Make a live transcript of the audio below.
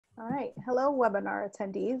All right. Hello, webinar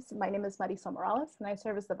attendees. My name is Marisol Morales, and I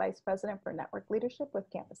serve as the Vice President for Network Leadership with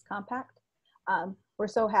Campus Compact. We're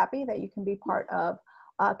so happy that you can be part of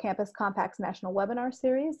Campus Compact's National Webinar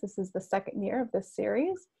Series. This is the second year of this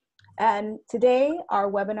series. And today,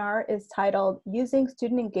 our webinar is titled Using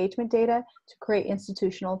Student Engagement Data to Create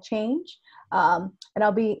Institutional Change. And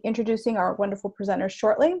I'll be introducing our wonderful presenters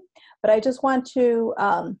shortly. But I just want to,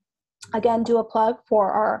 again, do a plug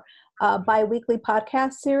for our bi-weekly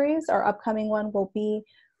podcast series. Our upcoming one will be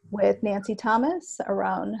with Nancy Thomas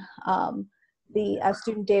around the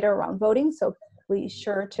student data around voting. So please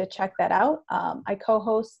sure to check that out. I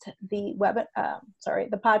co-host the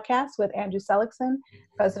podcast with Andrew Seligson,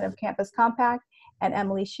 President of Campus Compact, and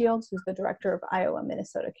Emily Shields, who's the Director of Iowa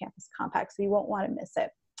Minnesota Campus Compact. So you won't want to miss it.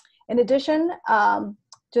 In addition,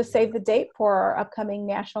 just save the date for our upcoming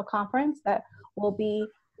national conference that will be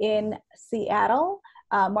in Seattle,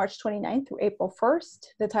 March 29th through April 1st.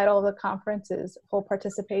 The title of the conference is Full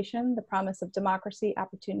Participation, the Promise of Democracy,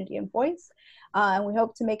 Opportunity, and Voice. And we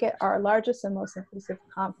hope to make it our largest and most inclusive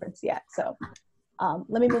conference yet. So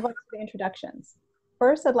let me move on to the introductions.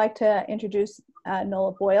 First, I'd like to introduce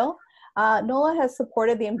Nola Boyle. Nola has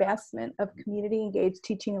supported the advancement of community-engaged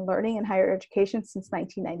teaching and learning in higher education since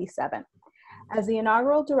 1997. As the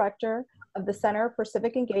inaugural director of the Center for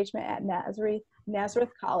Civic Engagement at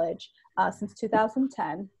Nazareth College since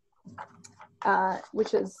 2010,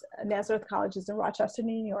 which is Nazareth College is in Rochester,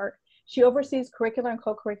 New York. She oversees curricular and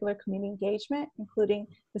co-curricular community engagement, including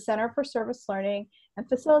the Center for Service Learning, and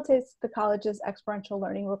facilitates the college's experiential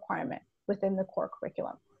learning requirement within the core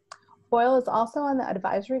curriculum. Boyle is also on the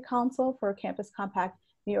Advisory Council for Campus Compact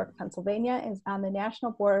New York, Pennsylvania, and is on the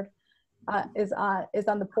national board is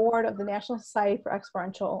on the board of the National Society for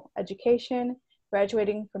Experiential Education,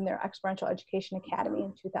 graduating from their Experiential Education Academy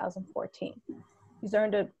in 2014. He's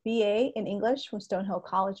earned a BA in English from Stonehill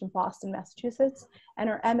College in Boston, Massachusetts, and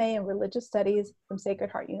her MA in Religious Studies from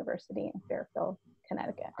Sacred Heart University in Fairfield,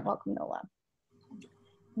 Connecticut. Welcome, Nola.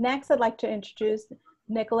 Next, I'd like to introduce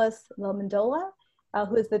Nicholas Lomendola,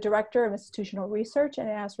 who is the Director of Institutional Research at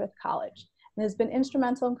Nazareth College, and has been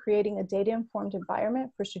instrumental in creating a data-informed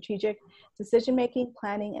environment for strategic decision-making,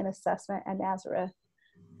 planning, and assessment at Nazareth.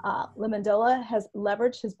 Lomendola has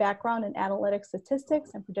leveraged his background in analytic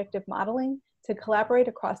statistics and predictive modeling to collaborate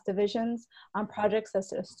across divisions on projects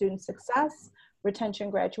such as student success, retention,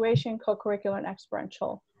 graduation, co-curricular and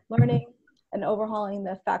experiential learning, and overhauling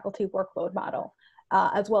the faculty workload model,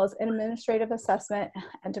 as well as administrative assessment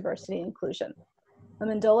and diversity and inclusion.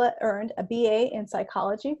 Lomendola earned a BA in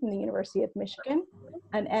psychology from the University of Michigan,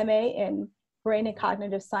 an MA in brain and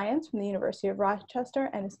cognitive science from the University of Rochester,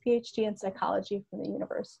 and his PhD in psychology from the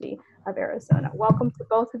University of Arizona. Welcome to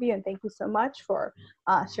both of you, and thank you so much for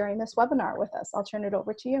sharing this webinar with us. I'll turn it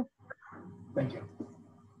over to you. Thank you.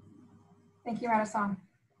 Thank you, Marisol.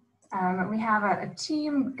 We have a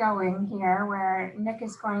team going here where Nick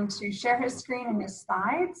is going to share his screen and his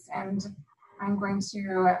slides, and I'm going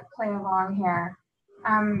to play along here.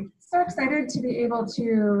 I'm so excited to be able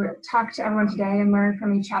to talk to everyone today and learn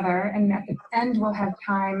from each other. And at the end, we'll have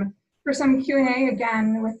time for some Q&A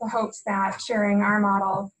again, with the hopes that sharing our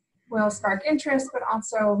model will spark interest, but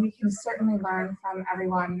also we can certainly learn from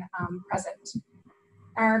everyone present.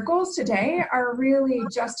 Our goals today are really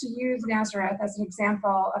just to use Nazareth as an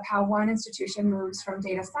example of how one institution moves from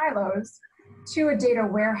data silos to a data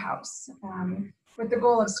warehouse, with the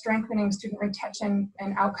goal of strengthening student retention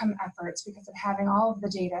and outcome efforts because of having all of the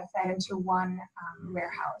data fed into one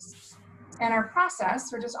warehouse. And our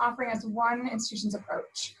process, we're just offering as one institution's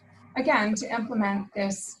approach, again, to implement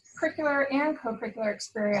this curricular and co-curricular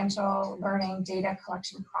experiential learning data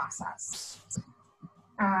collection process.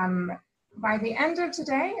 By the end of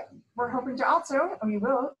today, we're hoping to we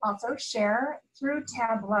will also share through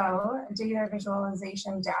Tableau data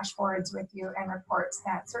visualization dashboards with you and reports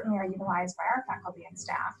that certainly are utilized by our faculty and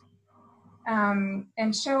staff,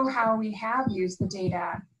 and show how we have used the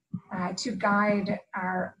data to guide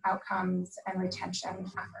our outcomes and retention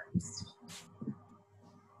efforts.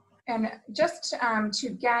 And just to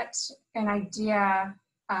get an idea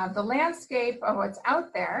of the landscape of what's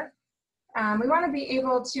out there, we want to be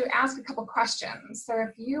able to ask a couple questions. So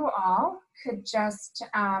if you all could just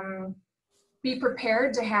be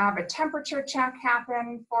prepared to have a temperature check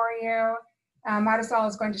happen for you. Marisol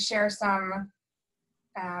is going to share some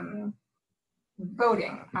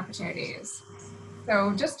voting opportunities.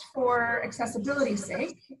 So just for accessibility's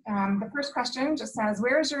sake, the first question just says,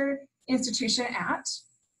 where is your institution at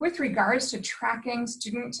with regards to tracking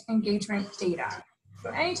student engagement data? So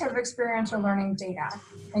any type of experiential learning data,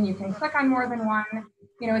 and you can click on more than one,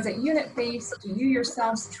 Is it unit-based? Do you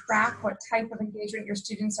yourselves track what type of engagement your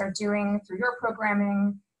students are doing through your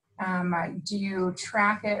programming? Do you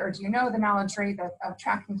track it, or do you know the knowledge rate of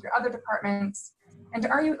tracking through other departments? And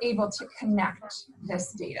are you able to connect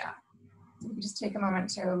this data? So we can just take a moment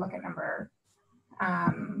to look at number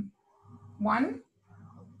 1.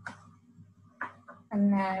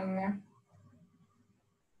 And then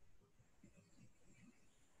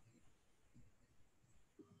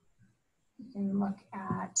we can look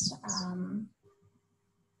at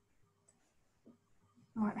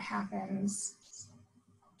what happens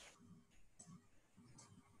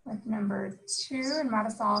with number 2. And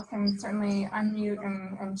Marisol can certainly unmute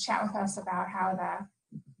and chat with us about how the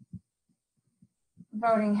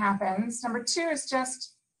voting happens. Number 2 is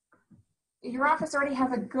just, your office already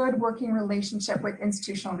has a good working relationship with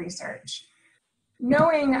institutional research.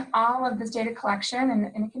 Knowing all of this data collection, and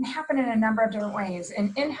it can happen in a number of different ways.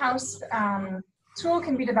 An in-house tool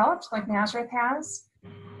can be developed like Nazareth has,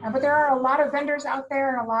 but there are a lot of vendors out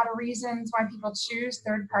there and a lot of reasons why people choose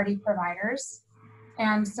third-party providers.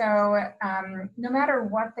 And so no matter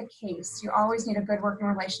what the case, you always need a good working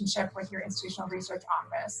relationship with your institutional research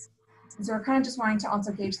office. And so we're kind of just wanting to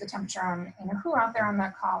also gauge the temperature on who out there on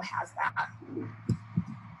that call has that.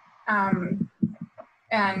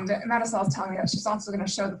 And Marisol is telling me that she's also going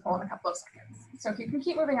to show the poll in a couple of seconds. So if you can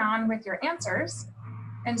keep moving on with your answers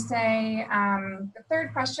and say the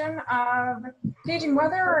third question of gauging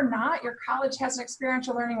whether or not your college has an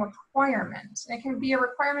experiential learning requirement. It can be a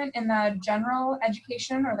requirement in the general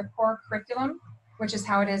education or the core curriculum, which is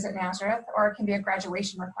how it is at Nazareth, or it can be a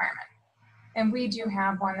graduation requirement. And we do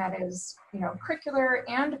have one that is, curricular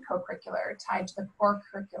and co-curricular tied to the core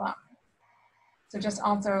curriculum. So just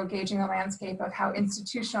also gauging the landscape of how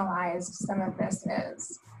institutionalized some of this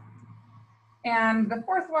is. And the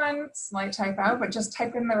fourth one, slight typo, but just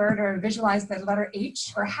type in the word or visualize the letter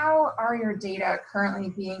H, or how are your data currently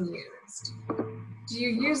being used? Do you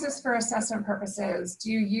use this for assessment purposes?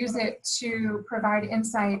 Do you use it to provide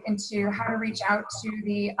insight into how to reach out to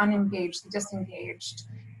the unengaged, the disengaged?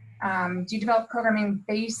 Do you develop programming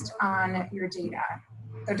based on your data?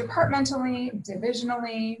 So departmentally,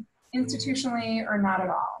 divisionally, institutionally, or not at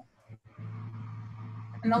all?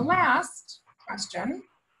 And the last question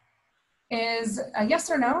is a yes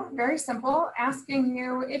or no, very simple, asking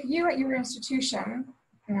you if you at your institution,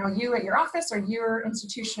 you at your office or your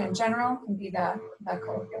institution in general, can be the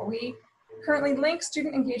colloquial we, currently link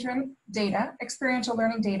student engagement data, experiential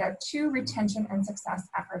learning data, to retention and success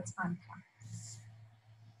efforts on campus.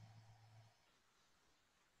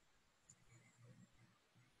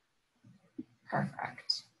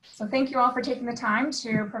 Perfect. So thank you all for taking the time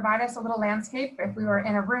to provide us a little landscape. If we were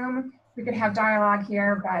in a room, we could have dialogue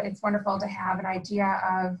here, but it's wonderful to have an idea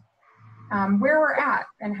of where we're at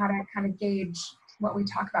and how to kind of gauge what we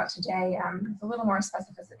talk about today with a little more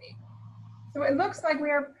specificity. So it looks like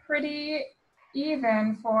we are pretty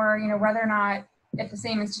even for whether or not at the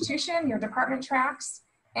same institution, your department tracks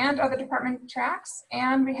and other department tracks,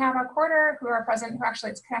 and we have a quarter who are present who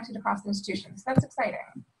actually it's connected across the institution. So that's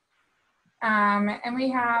exciting. And we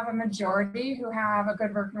have a majority who have a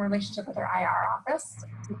good working relationship with their IR office.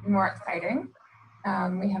 It's even more exciting.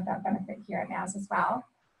 We have that benefit here at NAS as well.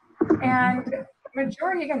 And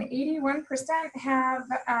majority, again, 81% have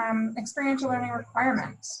experiential learning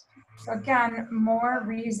requirements. So again, more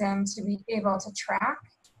reason to be able to track,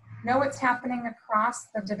 know what's happening across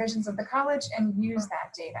the divisions of the college and use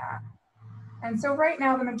that data. And so right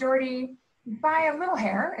now, the majority by a little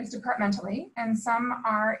hair is departmentally, and some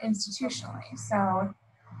are institutionally. So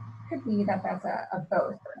it could be that that's a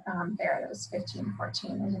both there, those 15,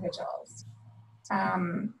 14 individuals.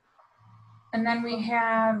 And then we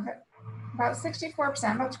have about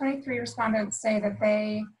 64%, about 23 respondents say that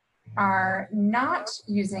they are not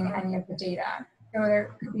using any of the data. So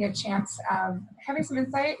there could be a chance of having some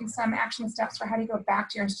insight and some action steps for how do you go back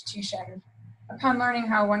to your institution upon learning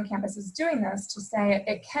how one campus is doing this to say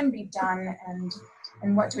it can be done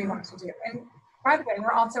and what do we want to do. And by the way,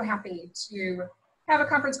 we're also happy to have a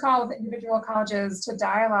conference call with individual colleges to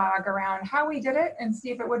dialogue around how we did it and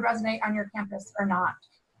see if it would resonate on your campus or not.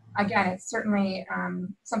 Again, it's certainly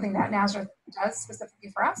something that Nazareth does specifically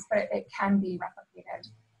for us, but it can be replicated.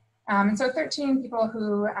 And so 13 people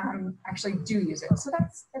who actually do use it. So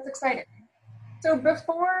that's exciting. So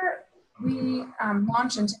before we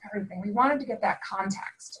launch into everything, we wanted to get that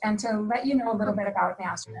context and to let you know a little bit about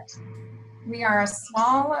Nazareth. We are a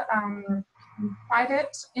small,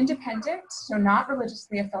 private, independent, so not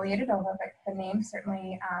religiously affiliated, although the name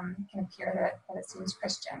certainly can appear that it seems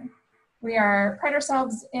Christian. We pride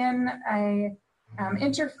ourselves in a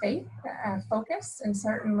interfaith focus, and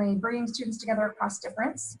certainly bringing students together across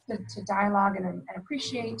difference to dialogue and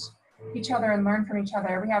appreciate each other and learn from each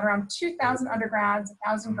other. We have around 2,000 undergrads,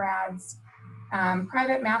 1,000 grads,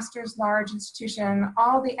 private masters, large institution,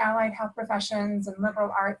 all the allied health professions and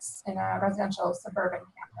liberal arts in a residential suburban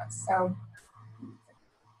campus. So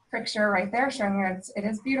picture right there showing you it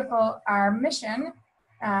is beautiful. Our mission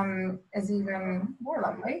is even more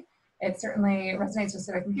lovely. It certainly resonates with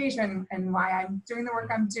civic engagement and why I'm doing the work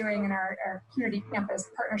I'm doing in our community campus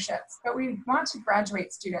partnerships. But we want to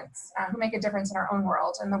graduate students who make a difference in our own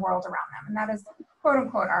world and the world around them. And that is, quote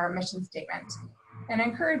unquote, our mission statement. And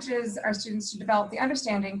encourages our students to develop the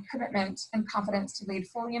understanding, commitment, and confidence to lead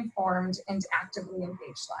fully informed and actively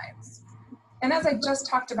engaged lives. And as I just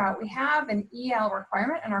talked about, we have an EL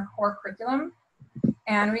requirement in our core curriculum.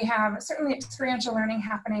 And we have certainly experiential learning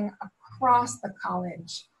happening across the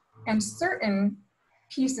college. And certain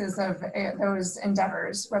pieces of those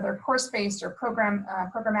endeavors, whether course-based or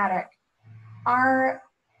programmatic, are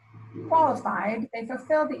qualified. They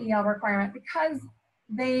fulfill the EL requirement because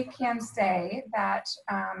they can say that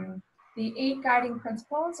the 8 guiding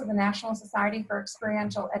principles of the National Society for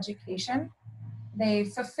Experiential Education, they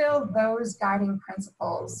fulfill those guiding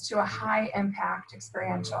principles to a high impact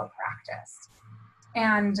experiential practice.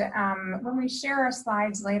 And when we share our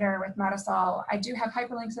slides later with Marisol, I do have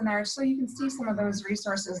hyperlinks in there so you can see some of those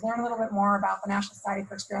resources, learn a little bit more about the National Society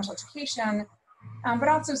for Experiential Education, but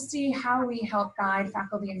also see how we help guide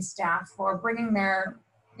faculty and staff for bringing their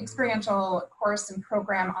experiential course and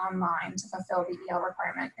program online to fulfill the EL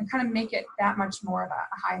requirement and kind of make it that much more of a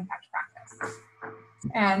high impact practice.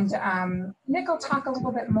 And Nick will talk a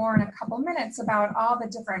little bit more in a couple minutes about all the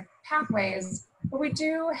different pathways, but we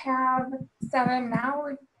do have 7 now.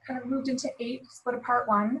 We've kind of moved into 8, split apart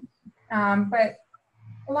 1, but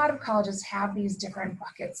a lot of colleges have these different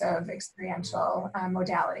buckets of experiential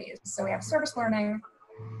modalities. So we have service learning,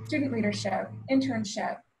 student leadership,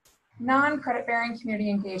 internship, non-credit bearing community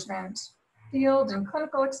engagement, field and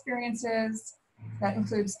clinical experiences that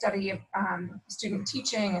include study of student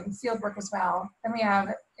teaching and field work as well. Then we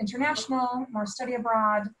have international, more study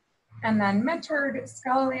abroad, and then mentored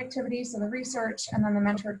scholarly activities, so the research, and then the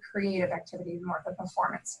mentored creative activities, more the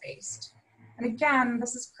performance-based. And again,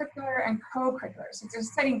 this is curricular and co-curricular, so it's an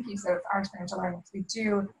exciting piece of our experiential learning. We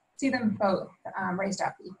do see them both raised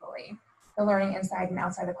up equally. The learning inside and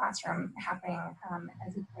outside the classroom happening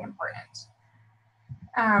as equally important.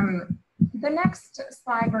 The next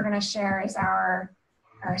slide we're going to share is our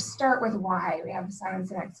Start With Why. We have Simon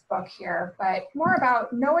Sinek's book here, but more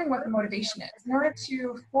about knowing what the motivation is. In order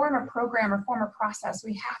to form a program or form a process,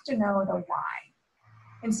 we have to know the why.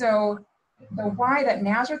 And so the why that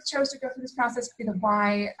Nazareth chose to go through this process could be the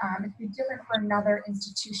why. It could be different for another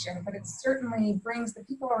institution, but it certainly brings the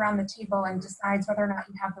people around the table and decides whether or not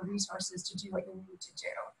you have the resources to do what you need to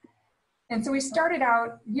do. And so we started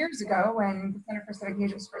out years ago when the Center for Civic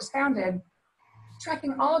Engagement was first founded,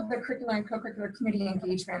 tracking all of the curricular and co-curricular community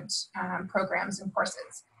engagement programs and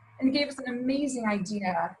courses. And it gave us an amazing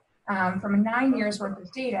idea from 9 years worth of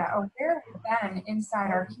data of where we've been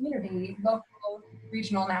inside our community, local,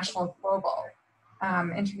 regional, national, global,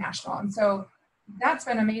 international. And so that's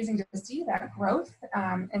been amazing to see that growth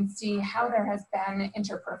and see how there has been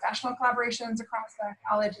interprofessional collaborations across the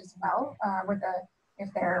college as well,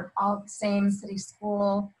 if they're all the same city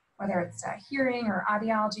school, whether it's hearing or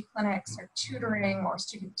audiology clinics or tutoring or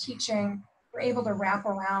student teaching, we're able to wrap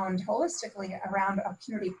around holistically around a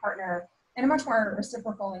community partner in a much more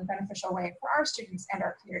reciprocal and beneficial way for our students and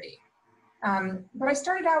our community. But I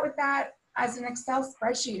started out with that as an Excel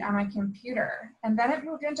spreadsheet on my computer, and then it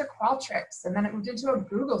moved into Qualtrics, and then it moved into a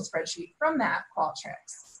Google spreadsheet from that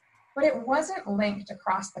Qualtrics. But it wasn't linked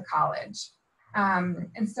across the college.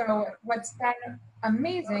 And so what's been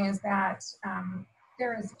amazing is that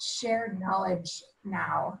there is shared knowledge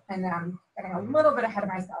now, and I'm getting a little bit ahead of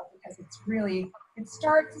myself because it's really, it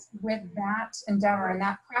starts with that endeavor and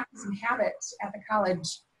that practice and habit at the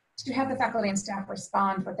college to have the faculty and staff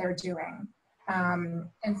respond what they're doing.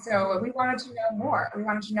 And so we wanted to know more. We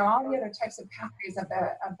wanted to know all the other types of pathways of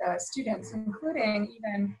the students, including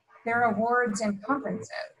even their awards and conferences,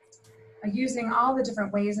 using all the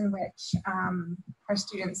different ways in which our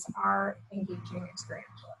students are engaging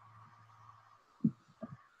experientially.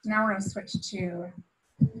 Now we're going to switch to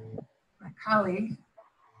my colleague.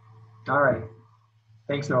 All right.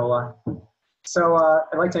 Thanks, Nola. So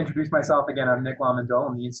I'd like to introduce myself again. I'm Nick Lamondole.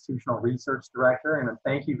 I'm the Institutional Research Director, and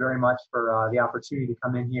thank you very much for the opportunity to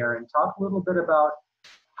come in here and talk a little bit about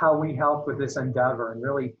how we help with this endeavor and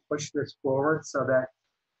really push this forward so that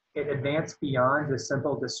it advanced beyond just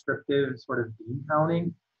simple descriptive sort of bean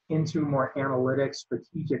counting into more analytic,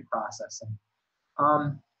 strategic processing.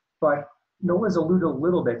 But Nola's alluded a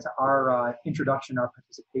little bit to our introduction, our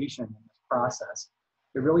participation in this process.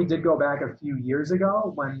 It really did go back a few years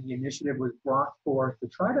ago when the initiative was brought forth to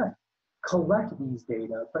try to collect these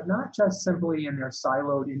data, but not just simply in their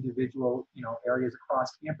siloed individual, areas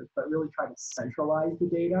across campus, but really try to centralize the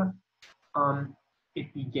data.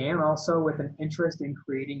 It began also with an interest in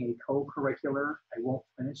creating a co-curricular. I won't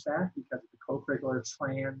finish that because the co-curricular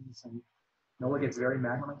trans, and Nola gets very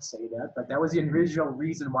mad when I say that, but that was the original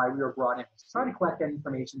reason why we were brought in, to try to collect that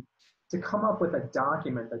information, to come up with a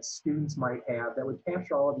document that students might have that would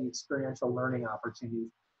capture all of the experiential learning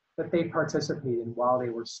opportunities that they participated in while they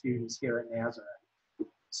were students here at Nazareth.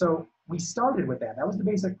 So we started with that. That was the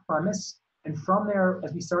basic premise. And from there,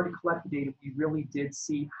 as we started to collect the data, we really did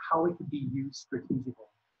see how it could be used strategically.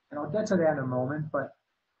 And I'll get to that in a moment, but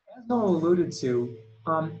as Nola alluded to,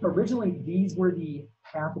 originally these were the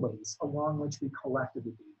pathways along which we collected the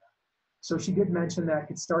data. So she did mention that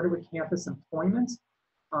it started with campus employment.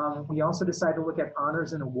 We also decided to look at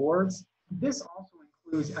honors and awards. This also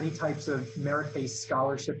includes any types of merit-based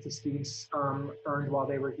scholarship to students earned while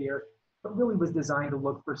they were here, but really was designed to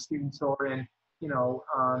look for students who are in,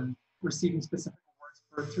 receiving specific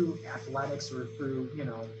awards through athletics or through,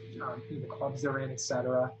 the clubs they're in, et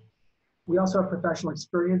cetera. We also have professional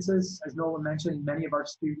experiences. As Nola mentioned, many of our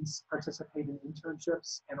students participate in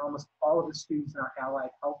internships, and almost all of the students in our allied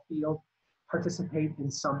health field participate in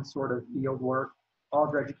some sort of field work. All of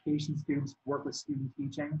our education students work with student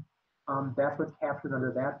teaching. That's what's captured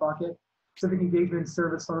under that bucket. Civic engagement and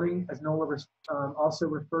service learning, as Nola also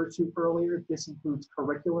referred to earlier, this includes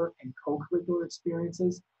curricular and co-curricular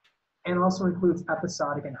experiences, and also includes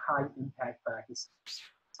episodic and high impact practices.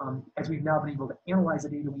 As we've now been able to analyze the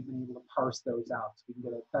data, we've been able to parse those out so we can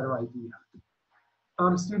get a better idea.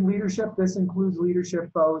 Student leadership, this includes leadership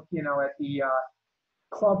both, at the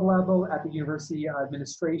club level, at the university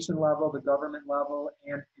administration level, the government level,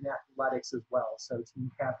 and in athletics as well. So team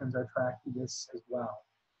captains are tracked to this as well.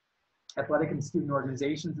 Athletic and student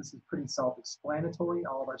organizations, this is pretty self-explanatory.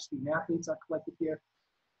 All of our student athletes are collected here.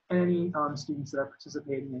 Any students that are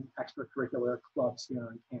participating in extracurricular clubs here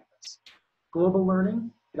on campus. Global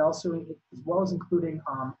learning, it also, as well as including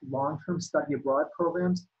long-term study abroad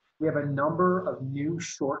programs, we have a number of new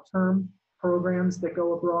short-term programs that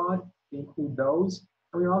go abroad. They include those.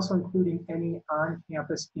 And we're also including any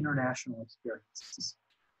on-campus international experiences.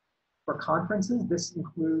 For conferences, this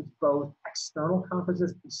includes both external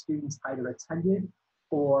conferences that students either attended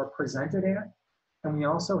or presented at. And we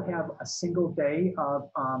also have a single day of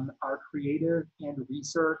our creative and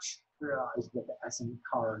research, with the S in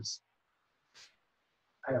cars.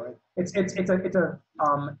 I know do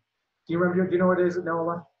you know what it is,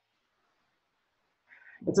 Nola?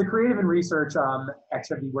 It's a creative and research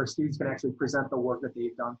activity where students can actually present the work that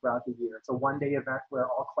they've done throughout the year. It's a one-day event where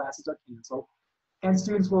all classes are canceled, and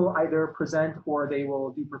students will either present or they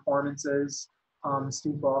will do performances.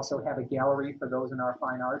 Students will also have a gallery for those in our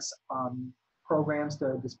fine arts programs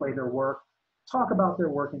to display their work, talk about their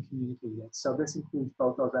work, and communicate it. So this includes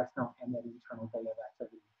both those external and that internal day of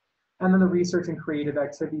activity. And then the research and creative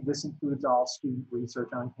activity, this includes all student research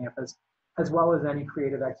on campus, as well as any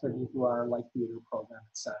creative activity through our light theater program,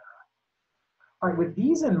 et cetera. All right, with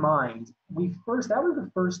these in mind, that was the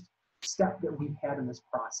first step that we had in this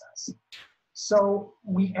process. So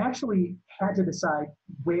we actually had to decide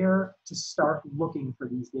where to start looking for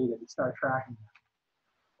these data, to start tracking them.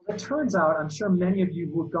 Well, it turns out, I'm sure many of you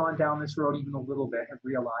who have gone down this road even a little bit have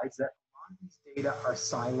realized that a lot of these data are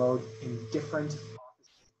siloed in different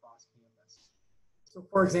offices across campus. So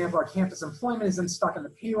for example, our campus employment isn't stuck in the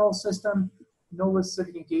payroll system. Nola's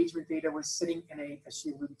civic engagement data was sitting in as she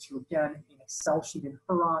alluded to again, an Excel sheet in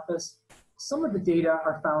her office. Some of the data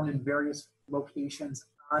are found in various locations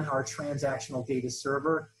on our transactional data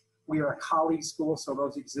server. We are a colleague school, so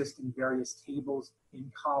those exist in various tables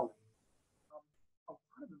in colleague. A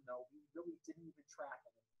lot of them, though, we really didn't even track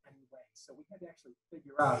them in any way. So we had to actually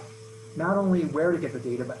figure out not only where to get the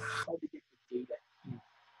data, but how to get the data in.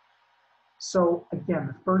 So again,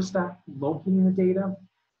 the first step, locating the data.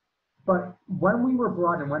 But when we were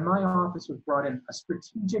brought in, when my office was brought in, a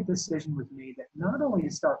strategic decision was made that not only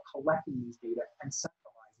to start collecting these data and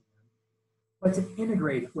centralizing them, but to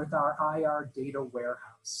integrate it with our IR data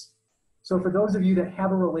warehouse. So for those of you that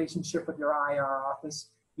have a relationship with your IR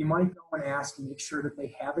office, you might go and ask to make sure that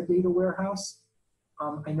they have a data warehouse.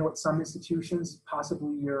 I know at some institutions,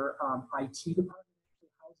 possibly your IT department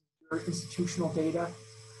houses your institutional data,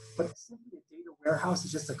 but simply a data warehouse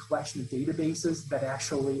is just a collection of databases that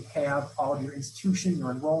actually have all of your institution,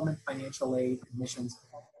 your enrollment, financial aid, admissions,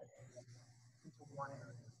 into one area.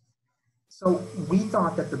 So we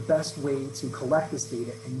thought that the best way to collect this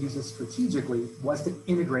data and use it strategically was to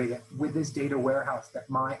integrate it with this data warehouse that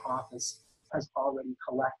my office has already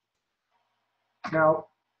collected. Now,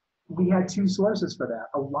 we had two sources for that.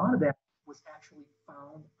 A lot of that was actually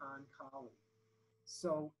found on College.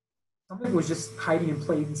 So some of it was just hiding in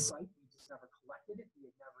plain sight. We just never collected it. We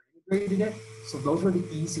had never integrated it. So those were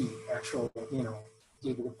the easy actual, data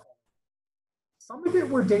to pull. Some of it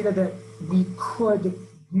were data that we could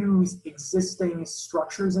use existing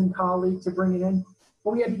structures in College to bring it in,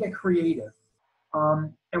 but we had to get creative.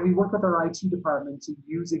 And we worked with our IT department to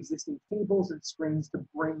use existing tables and screens to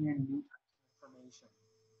bring in new types of information.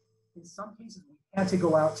 In some cases, we had to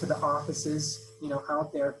go out to the offices,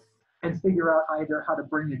 out there and figure out either how to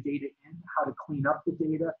bring the data in, how to clean up the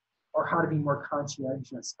data, or how to be more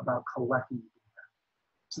conscientious about collecting the data.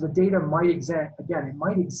 So the data might exist, again, it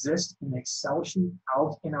might exist in an Excel sheet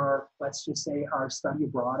out in our, let's just say, our study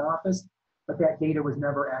abroad office, but that data was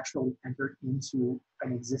never actually entered into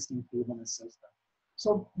an existing table in the system.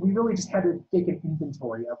 So we really just had to take an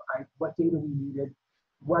inventory of what data we needed,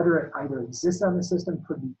 whether it either exists on the system,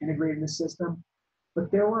 could be integrated in the system, but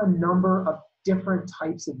there were a number of different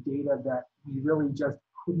types of data that we really just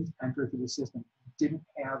couldn't enter through the system. We didn't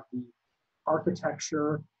have the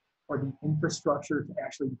architecture or the infrastructure to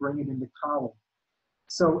actually bring it into College.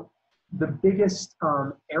 So the biggest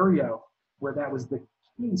area where that was the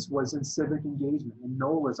case was in civic engagement in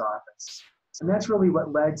Nola's office. And that's really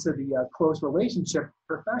what led to the close relationship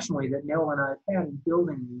professionally that Nola and I have had in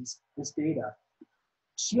building this data.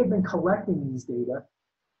 She had been collecting these data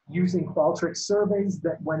using Qualtrics surveys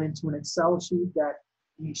that went into an Excel sheet that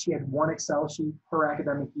she had one Excel sheet per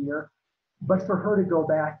academic year. But for her to go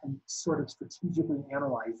back and sort of strategically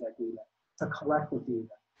analyze that data, to collect the data,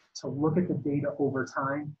 to look at the data over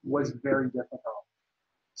time was very difficult.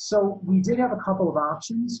 So we did have a couple of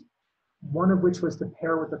options, one of which was to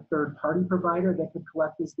pair with a third-party provider that could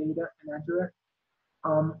collect this data and enter it.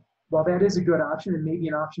 While that is a good option and maybe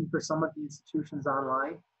an option for some of the institutions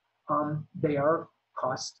online, they are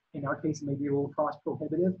in our case, maybe a little cost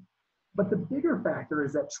prohibitive. But the bigger factor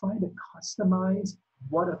is that trying to customize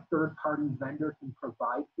what a third-party vendor can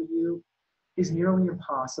provide for you is nearly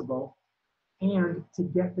impossible. And to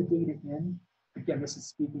get the data in, again, this is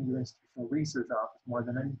speaking to your institutional research office more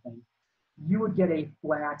than anything, you would get a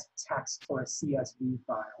flat text or a CSV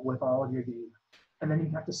file with all of your data. And then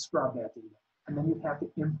you'd have to scrub that data. And then you'd have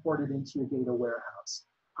to import it into your data warehouse.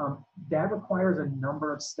 That requires a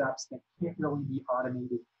number of steps that can't really be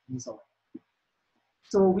automated easily.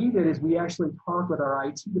 So what we did is we actually talked with our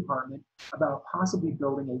IT department about possibly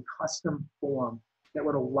building a custom form that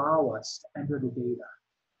would allow us to enter the data.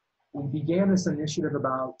 We began this initiative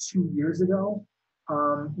about 2 years ago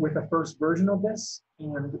with the first version of this.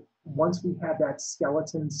 And once we had that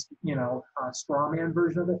skeleton, straw man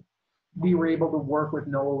version of it, we were able to work with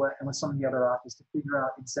NOLA and with some of the other offices to figure out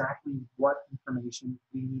exactly what information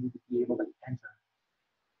we needed to be able to enter.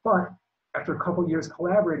 But after a couple of years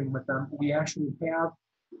collaborating with them, we actually have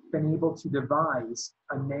been able to devise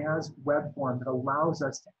a NAS web form that allows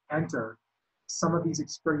us to enter some of these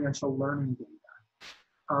experiential learning data.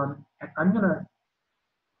 And I'm going to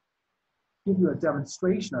give you a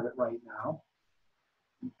demonstration of it right now.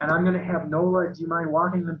 And I'm going to have Nola, do you mind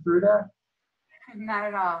walking them through that? Not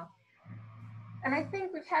at all. And I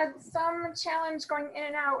think we've had some challenge going in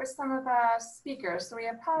and out with some of the speakers, so we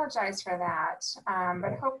apologize for that.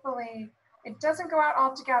 But hopefully it doesn't go out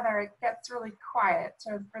altogether. It gets really quiet.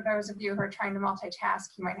 So for those of you who are trying to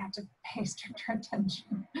multitask, you might have to pay stricter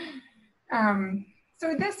attention.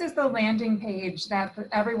 So this is the landing page that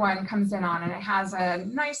everyone comes in on, and it has a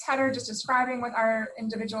nice header just describing what our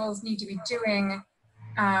individuals need to be doing.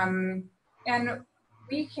 And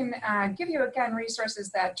we can give you, again, resources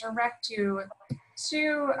that direct you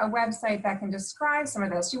to a website that can describe some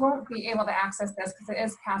of this. You won't be able to access this because it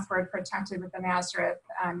is password protected with the Nazareth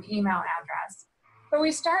email address. But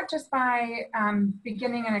we start just by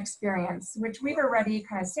beginning an experience, which we've already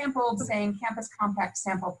kind of sampled, saying Campus Compact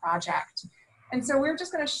Sample Project. And so we're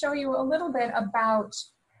just going to show you a little bit about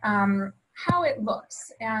how it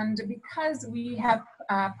looks. And because we have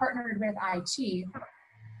partnered with IT,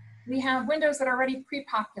 we have windows that are already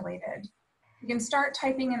pre-populated. You can start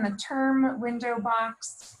typing in the term window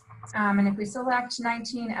box, and if we select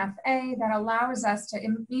 19FA, that allows us to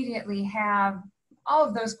immediately have all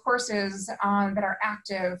of those courses that are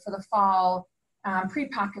active for the fall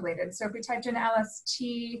pre-populated. So if we typed in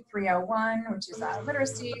LST 301, which is a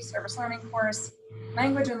literacy service learning course,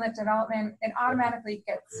 language and lit development, it automatically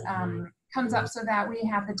gets comes up so that we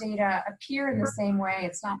have the data appear in the same way.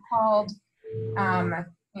 It's not called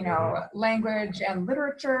language and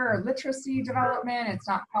literature or literacy development. It's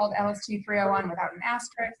not called LST 301 without an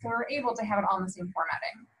asterisk. So we're able to have it all in the same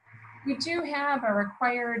formatting. We do have a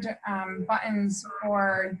required buttons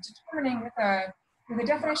for determining with a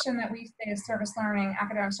definition that we say is service learning,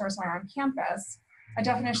 academic service learning on campus, a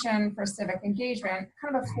definition for civic engagement,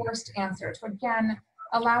 kind of a forced answer to, again,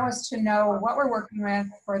 allow us to know what we're working with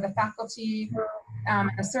for the faculty and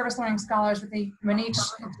the service learning scholars within each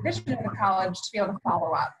division of the college to be able to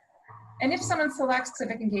follow up. And if someone selects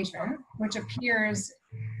civic engagement, which appears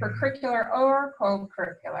for curricular or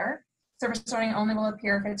co-curricular, service learning only will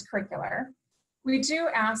appear if it's curricular. We do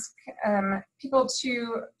ask people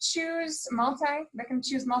to choose they can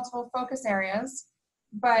choose multiple focus areas,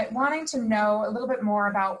 but wanting to know a little bit more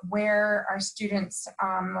about where our students,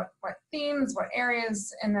 what themes, what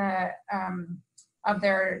areas in the of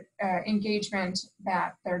their engagement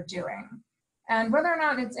that they're doing. And whether or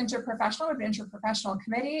not it's interprofessional with the interprofessional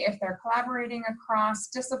committee, if they're collaborating across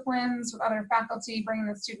disciplines with other faculty, bringing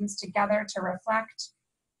the students together to reflect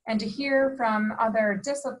and to hear from other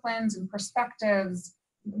disciplines and perspectives,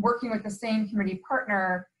 working with the same community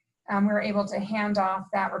partner, we're able to hand off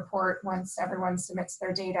that report once everyone submits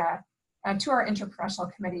their data to our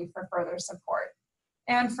interprofessional committee for further support.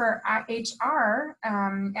 And for HR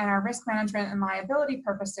and our risk management and liability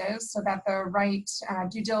purposes, so that the right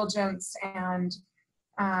due diligence and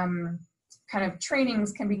kind of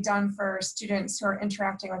trainings can be done for students who are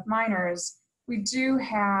interacting with minors, we do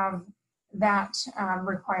have that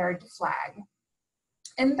required flag.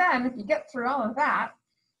 And then if you get through all of that,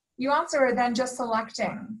 you also are then just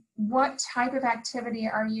selecting what type of activity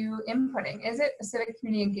are you inputting. Is it a civic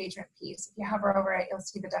community engagement piece? If you hover over it, you'll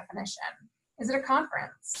see the definition. Is it a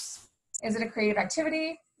conference? Is it a creative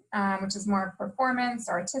activity, which is more performance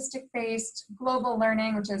or artistic-based? Global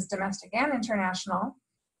learning, which is domestic and international.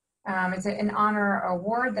 Is it an honor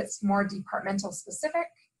award that's more departmental specific?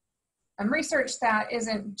 Research that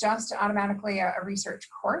isn't just automatically a research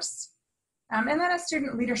course. And then a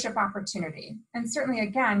student leadership opportunity. And certainly,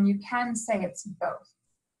 again, you can say it's both.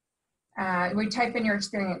 We type in your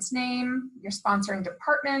experience name, your sponsoring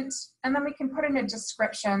department, and then we can put in a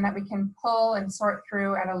description that we can pull and sort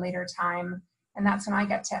through at a later time. And that's when I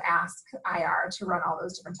get to ask IR to run all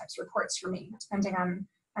those different types of reports for me, depending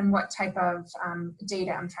on what type of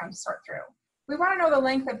data I'm trying to sort through. We want to know the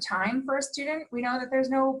length of time for a student. We know that there's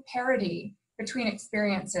no parity between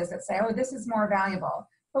experiences that say, oh, this is more valuable.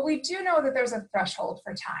 But we do know that there's a threshold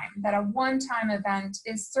for time, that a one-time event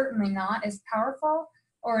is certainly not as powerful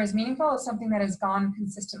or as meaningful as something that has gone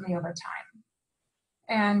consistently over time.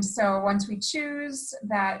 And so once we choose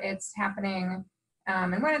that it's happening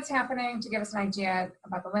and when it's happening, to give us an idea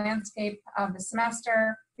about the landscape of the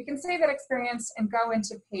semester, we can save that experience and go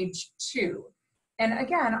into page 2. And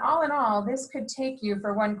again, all in all, this could take you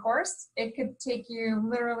for one course, it could take you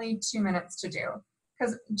literally 2 minutes to do.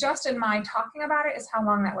 Because just in my talking about it is how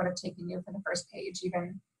long that would have taken you for the first page,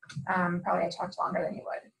 even probably I talked longer than you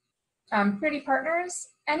would. Community partners,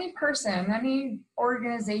 any person, any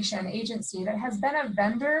organization, agency that has been a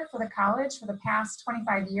vendor for the college for the past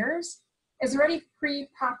 25 years is already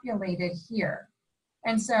pre-populated here.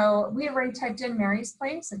 And so we have already typed in Mary's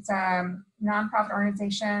Place. It's a nonprofit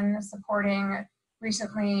organization supporting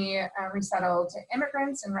recently resettled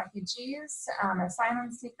immigrants and refugees,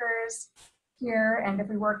 asylum seekers here. And if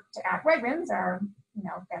we worked at Wegmans, our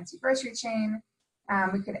fancy grocery chain,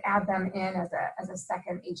 we could add them in as a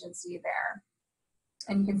second agency there.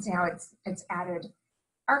 And you can see how it's added.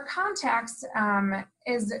 Our contacts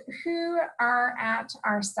is who are at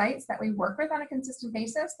our sites that we work with on a consistent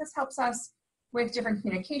basis. This helps us with different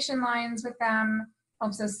communication lines with them,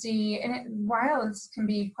 helps us see, and while this can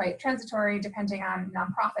be quite transitory depending on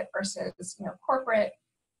nonprofit versus corporate,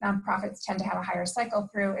 nonprofits tend to have a higher cycle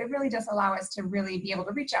through, it really does allow us to really be able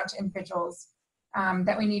to reach out to individuals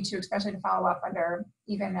that we need to, especially to follow up under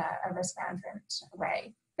even a risk management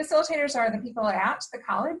way. Facilitators are the people at the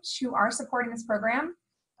college who are supporting this program,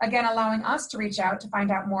 again, allowing us to reach out to find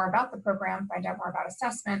out more about the program, find out more about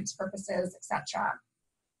assessment purposes, etc.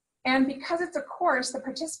 And because it's a course, the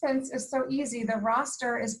participants is so easy, the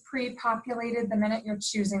roster is pre-populated the minute you're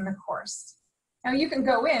choosing the course. Now you can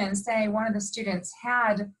go in and say one of the students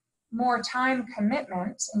had more time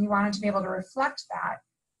commitment and you wanted to be able to reflect that.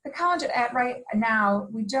 The college at right now,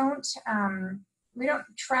 we don't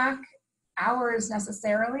track hours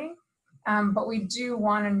necessarily, but we do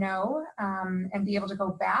want to know and be able to go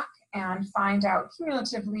back and find out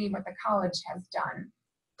cumulatively what the college has done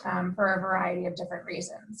for a variety of different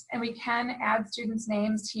reasons. And we can add students'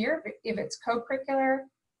 names here if it's co-curricular.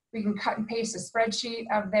 We can cut and paste a spreadsheet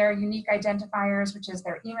of their unique identifiers, which is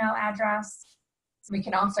their email address. We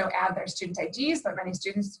can also add their student IDs, but many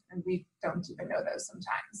students, and we don't even know those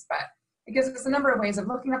sometimes, but it gives us a number of ways of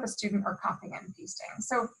looking up a student or copying and pasting.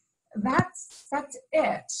 So that's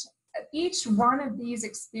it. Each one of these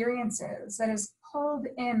experiences that is pulled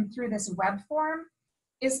in through this web form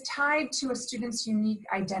is tied to a student's unique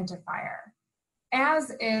identifier,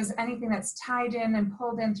 as is anything that's tied in and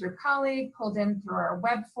pulled in through colleague, pulled in through our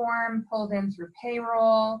web form, pulled in through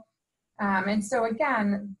payroll. And so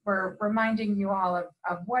again, we're reminding you all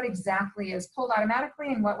of what exactly is pulled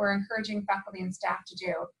automatically and what we're encouraging faculty and staff to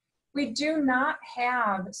do. We do not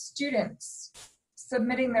have students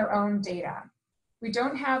submitting their own data. We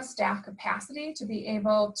don't have staff capacity to be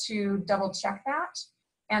able to double check that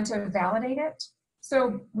and to validate it.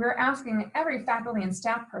 So we're asking every faculty and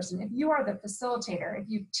staff person, if you are the facilitator, if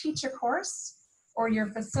you teach a course or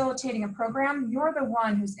you're facilitating a program, you're the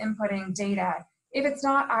one who's inputting data if it's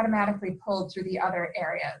not automatically pulled through the other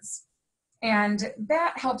areas. And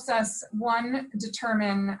that helps us, one,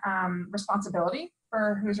 determine responsibility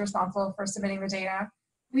for who's responsible for submitting the data.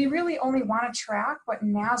 We really only want to track what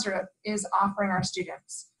Nazareth is offering our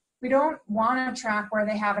students. We don't want to track where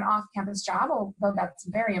they have an off-campus job, although that's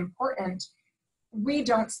very important. We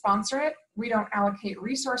don't sponsor it. We don't allocate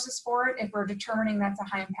resources for it if we're determining that's a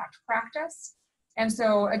high-impact practice. And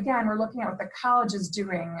so again, we're looking at what the college is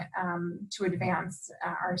doing to advance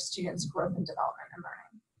our students' growth and development and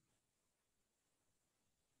learning.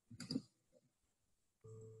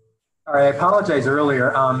 All right, I apologize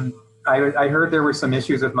earlier. I heard there were some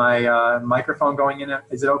issues with my microphone going in.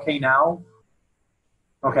 Is it okay now?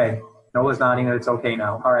 Okay, Nola's nodding that it's okay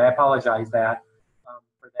now. All right, I apologize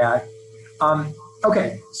for that.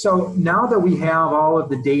 Okay, so now that we have all of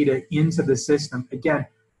the data into the system, again,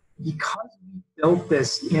 because we built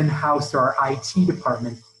this in-house to our IT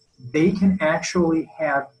department, they can actually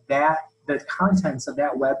have the contents of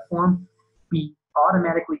that web form be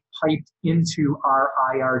automatically piped into our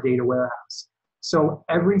IR data warehouse. So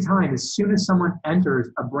every time, as soon as someone enters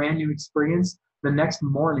a brand new experience, the next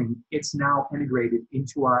morning, it's now integrated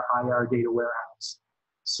into our IR data warehouse.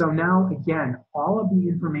 So now, again, all of the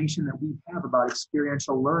information that we have about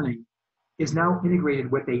experiential learning is now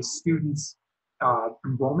integrated with a student's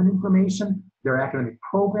enrollment information, their academic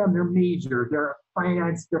program, their major, their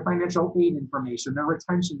financial aid information, their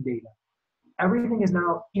retention data. Everything is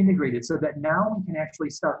now integrated so that now we can actually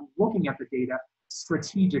start looking at the data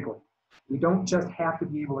strategically. We don't just have to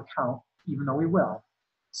be able to count, even though we will.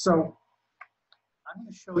 So I'm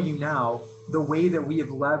going to show you now the way that we have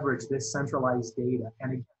leveraged this centralized data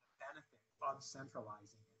and again, the benefit of centralizing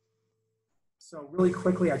it. So really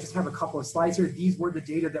quickly, I just have a couple of slides here. These were the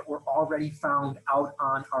data that were already found out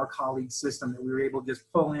on our colleague system that we were able to just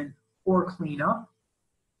pull in or clean up.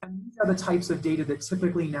 And these are the types of data that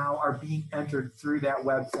typically now are being entered through that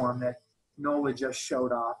web form that Nola just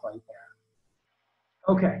showed off right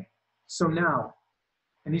there. Okay, so now,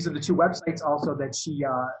 and these are the two websites also that she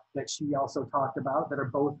also talked about that are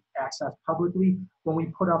both accessed publicly. When we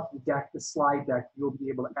put up the slide deck, you'll be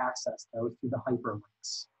able to access those through the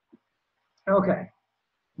hyperlinks. Okay,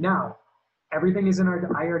 now everything is in our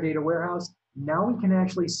IR data warehouse. Now we can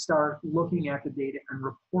actually start looking at the data and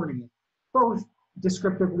reporting it, both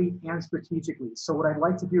descriptively and strategically. So what I'd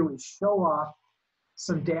like to do is show off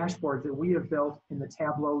some dashboards that we have built in the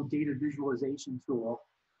Tableau data visualization tool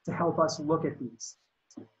to help us look at these.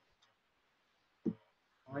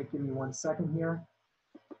 All right, give me 1 second here.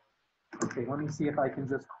 Okay, let me see if I can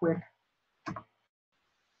just quick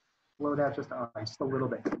load out just a little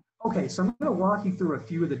bit. Okay, so I'm going to walk you through a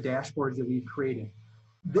few of the dashboards that we've created.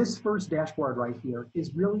 This first dashboard right here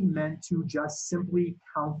is really meant to just simply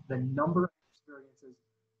count the number of experiences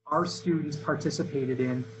our students participated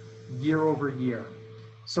in year over year.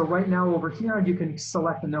 So right now over here, you can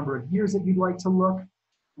select the number of years that you'd like to look.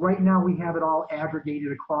 Right now we have it all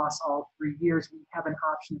aggregated across all 3 years. We have an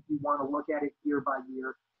option if you want to look at it year by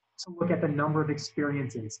year to look at the number of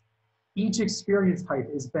experiences. Each experience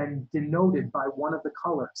type has been denoted by one of the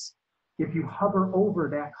colors. If you hover over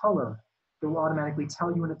that color, it will automatically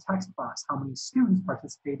tell you in a text box how many students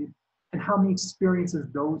participated and how many experiences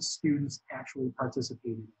those students actually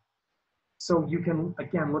participated in. So you can,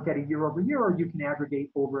 again, look at it year over year, or you can aggregate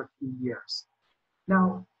over a few years.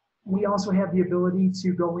 Now, we also have the ability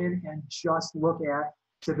to go in and just look at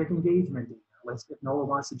civic engagement data. If Nola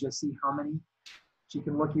wants to just see how many, she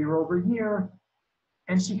can look year over year.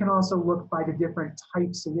 And she can also look by the different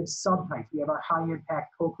types. So we have subtypes. We have our high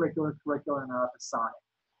impact, co-curricular, curricular, and our episodic.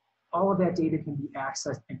 All of that data can be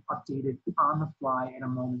accessed and updated on the fly at a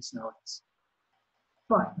moment's notice.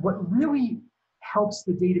 But what really helps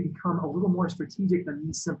the data become a little more strategic than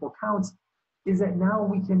these simple counts is that now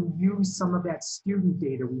we can use some of that student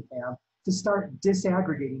data we have to start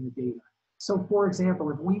disaggregating the data. So for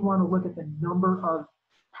example, if we want to look at the number of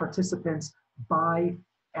participants by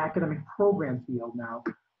academic program field now,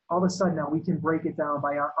 all of a sudden now we can break it down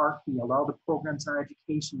by our art field, all the programs in our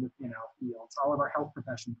education within our fields, all of our health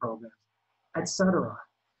profession programs, etc.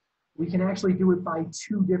 We can actually do it by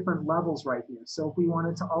 2 different levels right here. So if we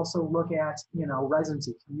wanted to also look at,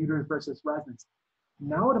 residency, commuters versus residents,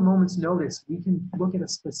 now at a moment's notice, we can look at a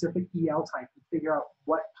specific EL type and figure out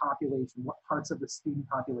what population, what parts of the student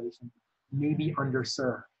population may be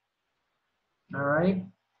underserved. All right,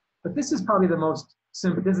 but this is probably the most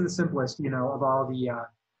simple. This is the simplest, of all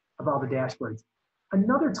the dashboards.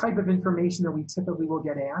 Another type of information that we typically will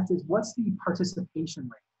get asked is what's the participation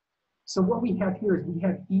rate. So what we have here is we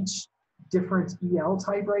have each different EL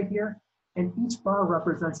type right here, and each bar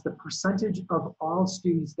represents the percentage of all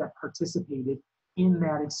students that participated in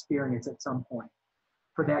that experience at some point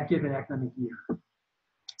for that given academic year.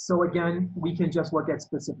 So again, we can just look at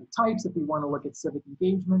specific types if we want to look at civic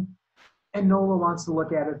engagement, and Nola wants to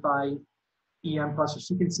look at it by EM plus, so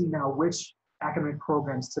she can see now which academic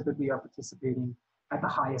programs typically are participating at the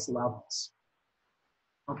highest levels.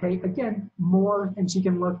 Okay, again, more, and she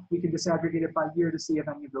can look, we can disaggregate it by year to see if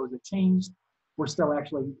any of those have changed. We're still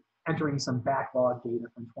actually entering some backlog data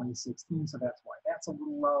from 2016, so that's why that's a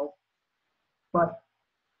little low. But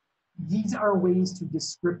these are ways to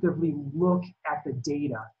descriptively look at the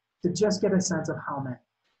data to just get a sense of how many.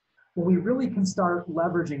 When we really can start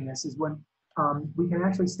leveraging this is when we can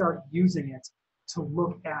actually start using it to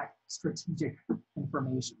look at strategic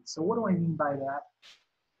information. So what do I mean by that?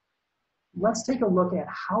 Let's take a look at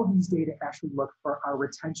how these data actually look for our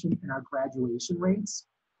retention and our graduation rates.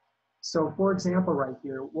 So for example, right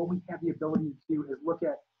here, what we have the ability to do is look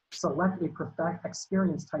at select a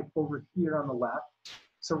experience type over here on the left.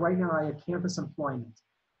 So right now I have campus employment.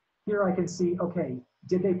 Here I can see, okay,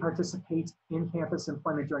 did they participate in campus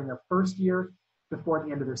employment during their first year, before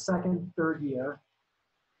the end of their second, third year?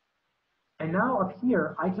 And now up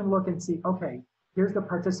here, I can look and see, okay, here's the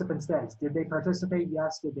participant status. Did they participate?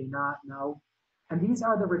 Yes. Did they not? No. And these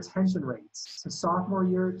are the retention rates to sophomore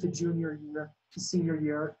year, to junior year, to senior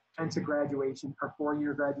year, and to graduation, our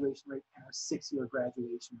 4-year graduation rate and our 6-year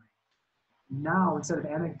graduation rate. Now, instead of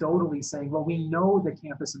anecdotally saying, well, we know that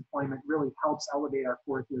campus employment really helps elevate our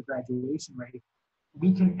 4th-year graduation rate,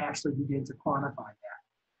 we can actually begin to quantify that.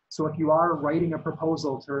 So if you are writing a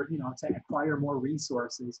proposal to, to acquire more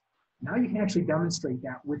resources, now you can actually demonstrate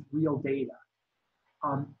that with real data.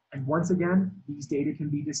 And once again, these data can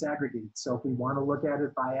be disaggregated. So if we want to look at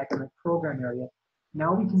it by academic program area,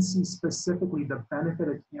 now we can see specifically the benefit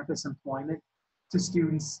of campus employment to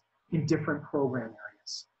students in different program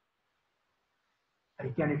areas. And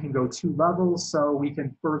again, it can go 2 levels, so we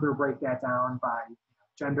can further break that down by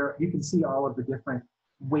gender. You can see all of the different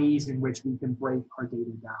ways in which we can break our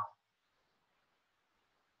data down.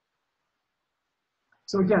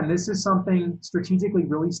 So again, this is something strategically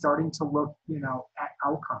really starting to look, at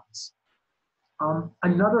outcomes.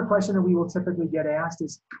 Another question that we will typically get asked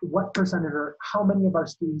is what percentage or how many of our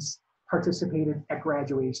students participated at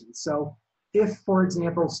graduation? So if, for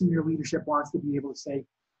example, senior leadership wants to be able to say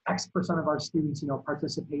X% of our students,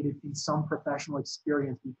 participated in some professional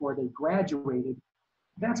experience before they graduated,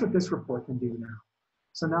 that's what this report can do now.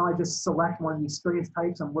 So now I just select one of the experience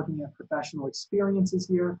types. I'm looking at professional experiences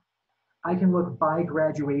here. I can look by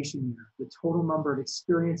graduation year, the total number of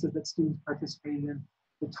experiences that students participated in,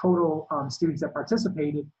 the total students that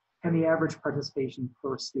participated, and the average participation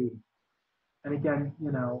per student. And again,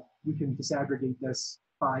 you can disaggregate this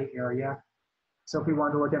by area. So if we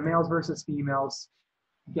want to look at males versus females,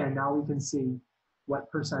 again, now we can see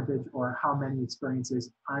what percentage or how many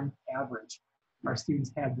experiences on average our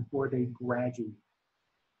students had before they graduated.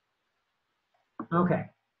 Okay.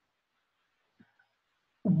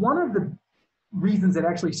 One of the reasons that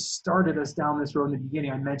actually started us down this road in the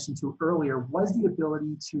beginning, I mentioned to earlier, was the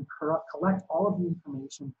ability to collect all of the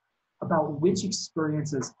information about which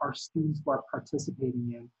experiences our students were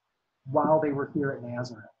participating in while they were here at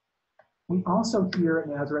Nazareth. We also here at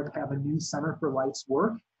Nazareth have a new Center for Life's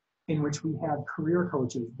Work in which we have career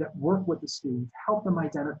coaches that work with the students, help them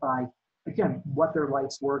identify, again, what their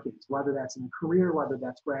life's work is, whether that's in a career, whether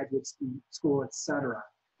that's graduate school, etc.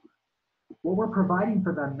 What we're providing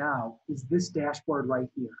for them now is this dashboard right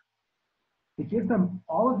here. It gives them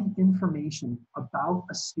all of the information about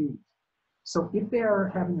a student. So if they're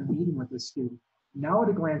having a meeting with a student, now at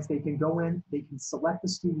a glance, they can go in, they can select the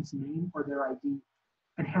student's name or their ID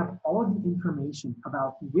and have all of the information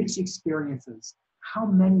about which experiences, how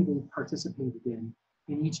many they've participated in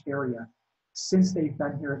each area since they've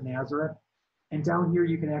been here at Nazareth, And down here,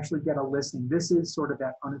 you can actually get a listing. This is sort of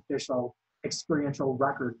that unofficial experiential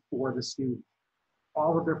record for the student.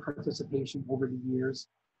 All of their participation over the years,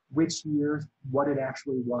 which years, what it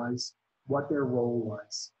actually was, what their role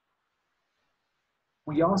was.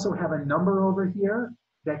 We also have a number over here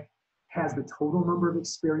that has the total number of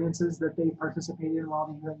experiences that they participated in while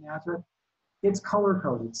they're here at Nazareth. It's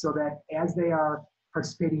color-coded so that as they are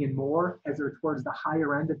participating in more, as they're towards the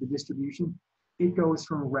higher end of the distribution, it goes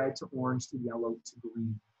from red to orange to yellow to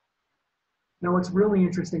green. Now, what's really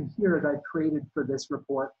interesting here that I've created for this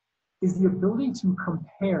report is the ability to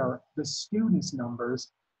compare the students'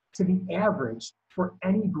 numbers to the average for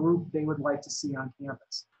any group they would like to see on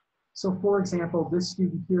campus. So for example, this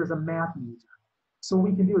student here is a math major. So what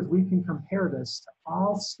we can do is we can compare this to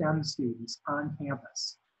all STEM students on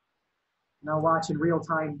campus. Now watch in real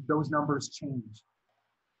time, those numbers change.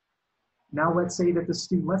 Now let's say that this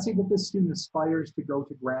student aspires to go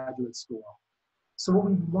to graduate school. So what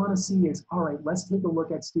we want to see is, all right, let's take a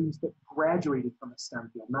look at students that graduated from a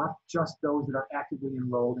STEM field, not just those that are actively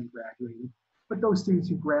enrolled and graduating, but those students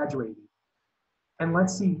who graduated. And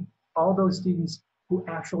let's see all those students who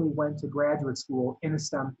actually went to graduate school in a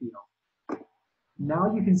STEM field.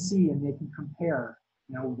 Now you can see, and they can compare,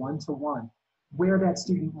 one-to-one, where that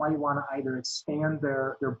student might want to either expand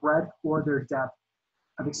their breadth or their depth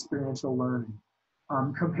of experiential learning,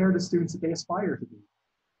 compared to students that they aspire to be.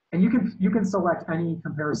 And you can select any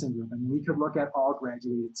comparison group. I mean, we could look at all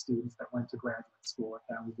graduated students that went to graduate school if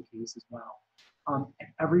that was the case as well.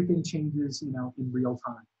 Everything changes, in real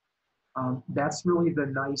time. That's really the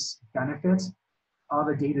nice benefit of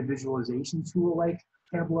a data visualization tool like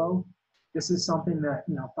Tableau. This is something that,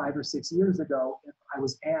 5 or 6 years ago, if I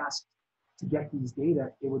was asked to get these data,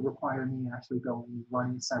 it would require me actually going and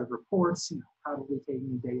running a set of reports, probably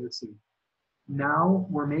taking a day or two. Now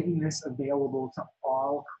we're making this available to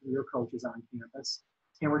all career coaches on campus,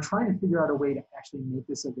 and we're trying to figure out a way to actually make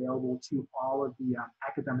this available to all of the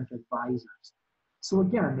academic advisors. So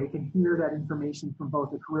again, they can hear that information from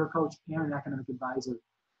both a career coach and an academic advisor,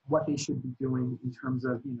 what they should be doing in terms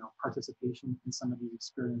of participation in some of these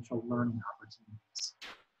experiential learning opportunities.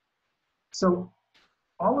 So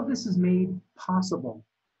all of this is made possible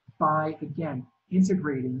by, again,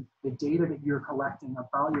 integrating the data that you're collecting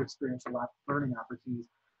about your experiential learning opportunities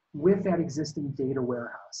with that existing data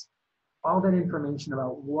warehouse. All that information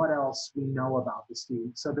about what else we know about the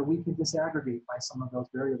student so that we can disaggregate by some of those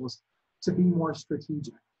variables to be more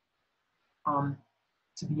strategic.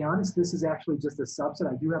 To be honest, this is actually just a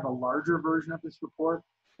subset. I do have a larger version of this report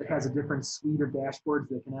that has a different suite of dashboards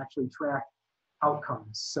that can actually track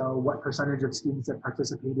outcomes. So what percentage of students that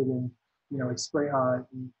participated in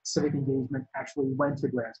civic engagement actually went to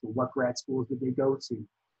grad school? What grad schools did they go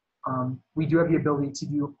to? We do have the ability to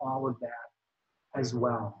do all of that as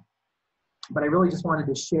well. But I really just wanted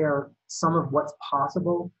to share some of what's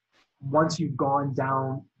possible once you've gone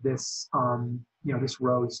down this, this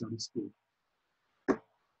road, so to speak.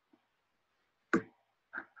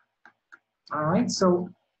 All right, so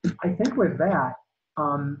I think with that,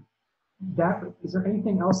 is there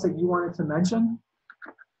anything else that you wanted to mention,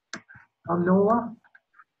 Nola,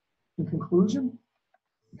 in conclusion?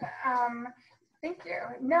 Thank you.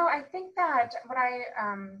 No, I think that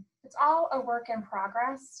it's all a work in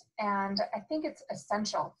progress, and I think it's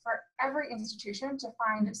essential for every institution to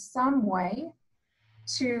find some way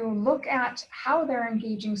to look at how they're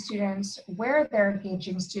engaging students, where they're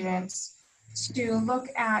engaging students, to look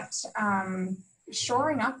at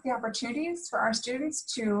shoring up the opportunities for our students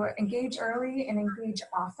to engage early and engage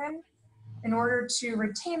often in order to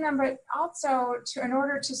retain them, but also in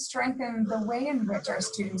order to strengthen the way in which our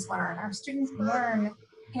students learn. Our students learn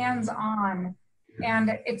hands-on,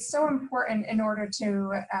 and it's so important in order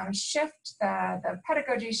to shift the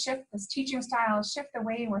pedagogy, shift this teaching style, shift the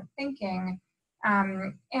way we're thinking,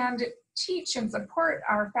 and teach and support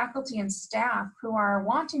our faculty and staff who are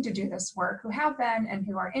wanting to do this work, who have been and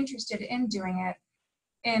who are interested in doing it,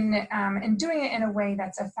 and doing it in a way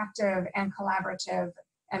that's effective and collaborative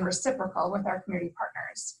and reciprocal with our community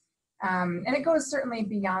partners. And it goes certainly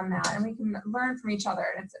beyond that, and we can learn from each other.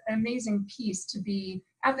 It's an amazing piece to be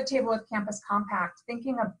at the table with Campus Compact,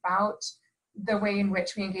 thinking about the way in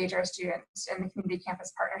which we engage our students in the community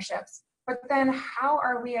campus partnerships. But then how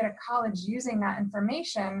are we at a college using that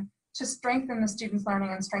information to strengthen the students'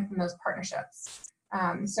 learning and strengthen those partnerships?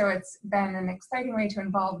 So it's been an exciting way to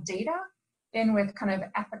involve data in with kind of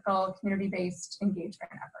ethical, community-based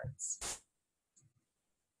engagement efforts.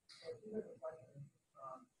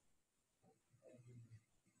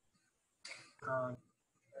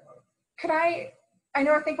 Could I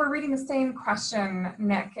I think we're reading the same question,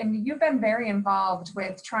 Nick, and you've been very involved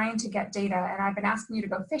with trying to get data, and I've been asking you to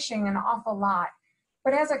go fishing an awful lot.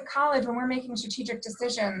 But as a college, when we're making strategic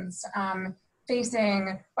decisions,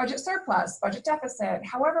 facing budget surplus, budget deficit,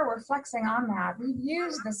 however we're flexing on that, we've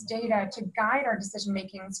used this data to guide our decision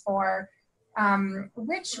makings for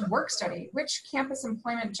which work study, which campus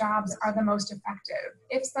employment jobs are the most effective.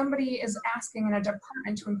 If somebody is asking in a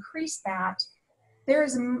department to increase that,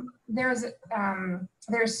 there's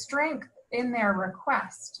strength in their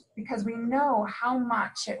request because we know how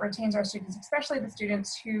much it retains our students, especially the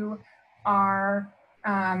students who are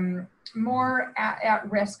more at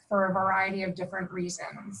risk for a variety of different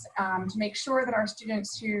reasons, to make sure that our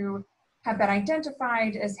students who have been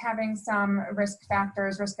identified as having some risk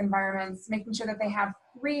factors, risk environments, making sure that they have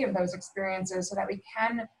 3 of those experiences so that we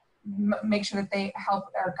can make sure that they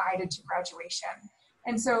are guided to graduation.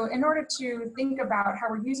 And so in order to think about how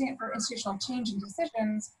we're using it for institutional change and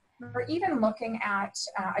decisions, we're even looking at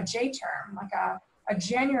a J term, like a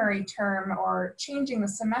January term, or changing the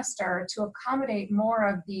semester to accommodate more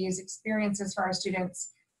of these experiences for our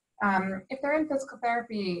students. If they're in physical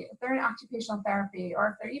therapy, if they're in occupational therapy, or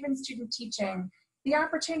if they're even student teaching, the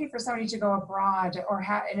opportunity for somebody to go abroad or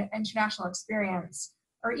have an international experience,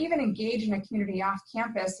 or even engage in a community off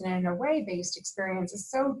campus and in a away-based experience is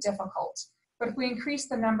so difficult. But if we increase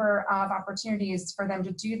the number of opportunities for them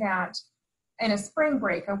to do that in a spring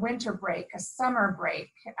break, a winter break, a summer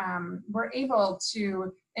break, we're able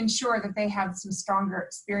to ensure that they have some stronger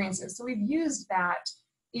experiences. So we've used that,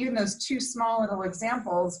 even those 2 small little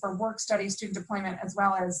examples for work study, student deployment, as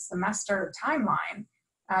well as semester timeline,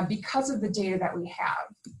 because of the data that we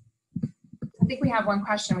have. I think we have one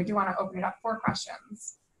question. We do want to open it up for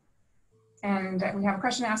questions. And we have a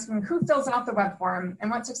question asking, who fills out the web form and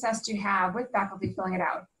what success do you have with faculty filling it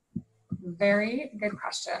out? Very good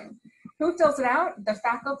question. Who fills it out? The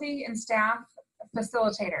faculty and staff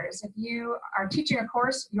facilitators. If you are teaching a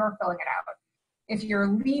course, you're filling it out. If you're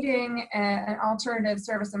leading an alternative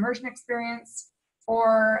service immersion experience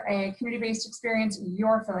or a community-based experience,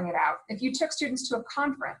 you're filling it out. If you took students to a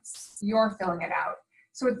conference, you're filling it out.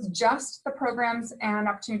 So it's just the programs and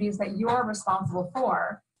opportunities that you're responsible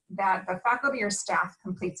for that the faculty or staff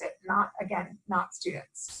completes it, not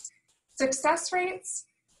students. Success rates,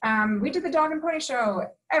 we did the dog and pony show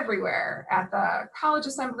everywhere at the college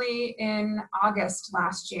assembly in August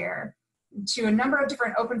last year to a number of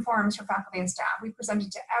different open forums for faculty and staff. We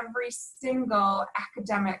presented to every single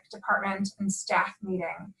academic department and staff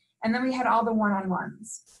meeting. And then we had all the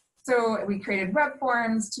one-on-ones. So we created web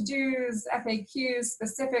forms, to-dos, FAQs,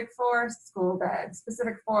 specific for school beds,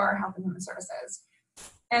 specific for health and human services.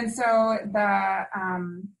 And so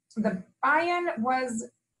the buy-in was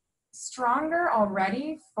stronger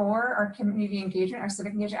already for our community engagement, our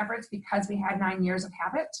civic engagement efforts, because we had 9 years of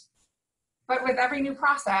habit. But with every new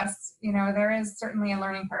process, there is certainly a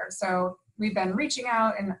learning curve. So we've been reaching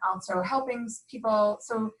out and also helping people.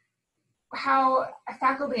 So how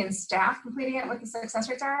faculty and staff completing it, what the success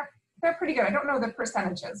rates are, they're pretty good. I don't know the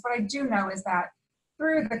percentages. What I do know is that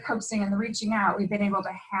through the coaxing and the reaching out, we've been able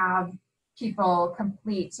to have people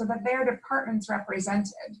complete so that their department's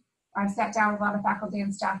represented. I've sat down with a lot of faculty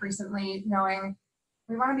and staff recently knowing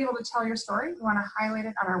we want to be able to tell your story. We want to highlight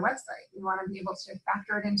it on our website. We want to be able to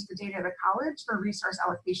factor it into the data of the college for resource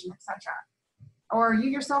allocation, etc. Or you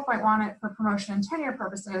yourself might want it for promotion and tenure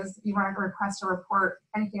purposes. You want to request a report,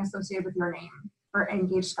 anything associated with your name for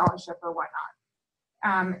engaged scholarship or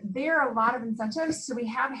whatnot. There are a lot of incentives, so we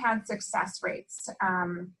have had success rates.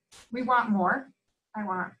 We want more. I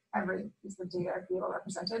want every piece of data to be able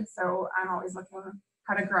represented, so I'm always looking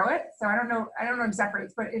how to grow it. So I don't know exact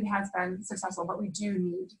rates, but it has been successful, but we do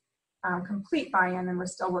need complete buy-in, and we're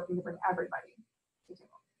still working to bring everybody to the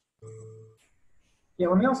table. Yeah,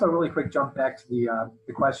 let me also really quick jump back to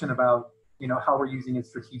the question about how we're using it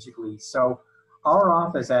strategically. So our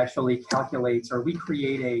office actually calculates, or we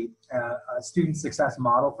create a student success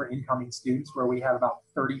model for incoming students where we have about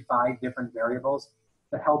 35 different variables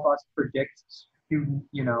that help us predict student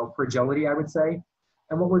fragility, I would say.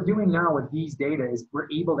 And what we're doing now with these data is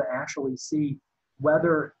we're able to actually see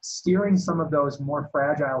whether steering some of those more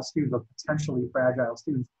fragile students, or potentially fragile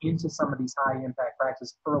students, into some of these high impact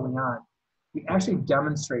practices early on. We actually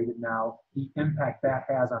demonstrated now the impact that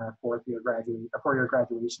has on our four-year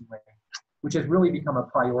graduation rate, which has really become a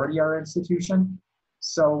priority at our institution.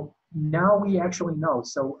 So now we actually know.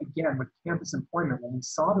 So again, with campus employment, when we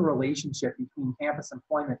saw the relationship between campus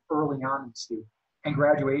employment early on in student and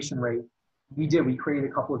graduation rate, we created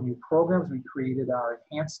a couple of new programs. We created our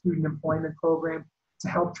enhanced student employment program to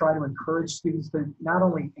help try to encourage students, to not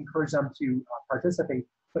only encourage them to participate,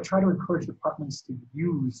 but try to encourage departments to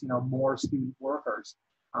use, more student workers.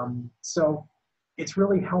 So it's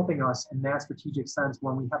really helping us in that strategic sense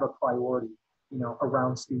when we have a priority,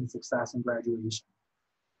 around student success and graduation.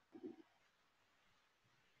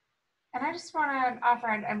 And I just want to offer,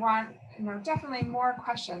 I want, definitely more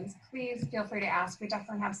questions. Please feel free to ask. We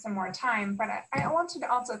definitely have some more time, but I want you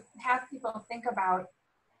to also have people think about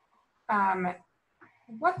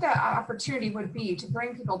what the opportunity would be to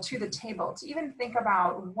bring people to the table, to even think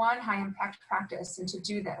about one high impact practice and to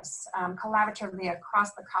do this collaboratively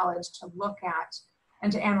across the college to look at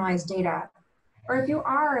and to analyze data. Or if you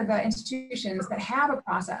are the institutions that have a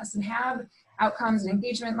process and have outcomes and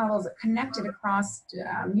engagement levels that connected across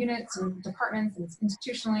units and departments and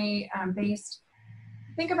institutionally based,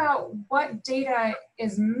 think about what data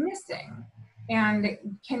is missing. And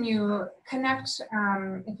can you connect,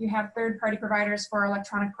 if you have third-party providers for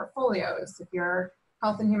electronic portfolios, if you're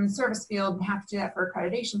health and human service field and have to do that for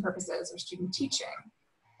accreditation purposes or student teaching,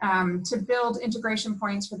 to build integration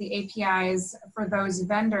points for the APIs for those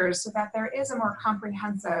vendors so that there is a more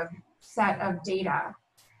comprehensive set of data.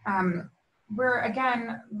 We're,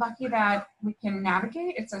 again, lucky that we can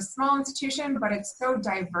navigate. It's a small institution, but it's so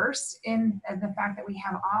diverse in the fact that we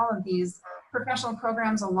have all of these professional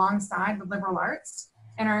programs alongside the liberal arts,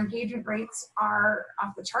 and our engagement rates are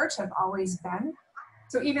off the charts, have always been.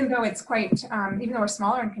 So even though it's quite, even though we're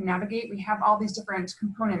smaller and can navigate, we have all these different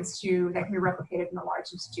components that can be replicated in a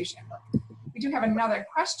large institution. We do have another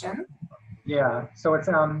question. Yeah, so it's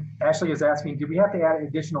Ashley is asking, do we have to add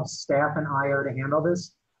additional staff in IR to handle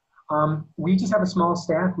this? We just have a small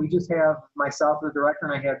staff. We just have myself, the director,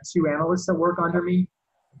 and I have 2 analysts that work under me.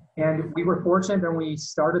 And we were fortunate when we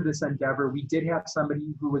started this endeavor, we did have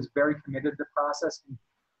somebody who was very committed to the process. And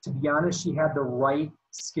to be honest, she had the right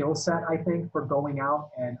skill set, I think, for going out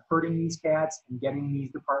and herding these cats and getting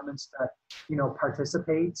these departments to,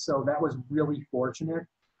 participate. So that was really fortunate.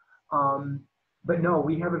 But no,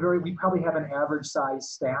 we probably have an average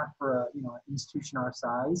size staff for an institution our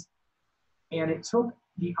size. And it took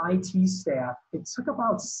the IT staff, it took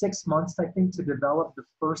about 6 months, I think, to develop the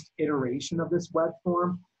first iteration of this web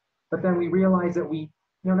form. But then we realized that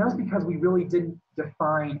that was because we really didn't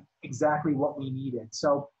define exactly what we needed.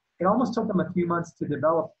 So it almost took them a few months to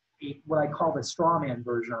develop what I call the straw man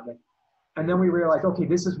version of it. And then we realized, okay,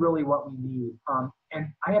 this is really what we need. And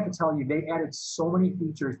I have to tell you, they added so many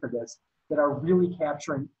features to this that are really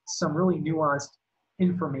capturing some really nuanced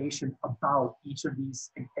information about each of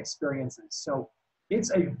these experiences. So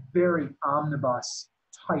it's a very omnibus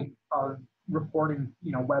type of reporting,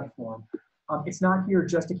 web form. It's not here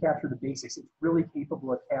just to capture the basics. It's really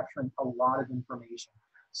capable of capturing a lot of information.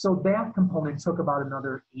 So that component took about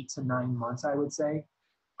another 8 to 9 months, I would say.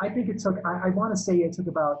 I think it took, I want to say it took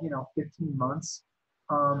about, 15 months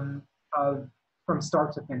from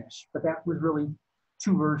start to finish. But that was really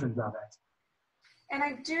 2 versions of it. And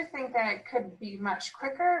I do think that it could be much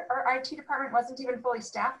quicker. Our IT department wasn't even fully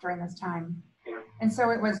staffed during this time. And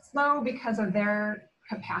so it was slow because of their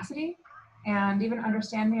capacity and even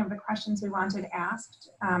understanding of the questions we wanted asked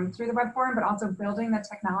through the web forum, but also building the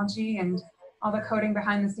technology and all the coding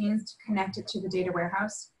behind the scenes to connect it to the data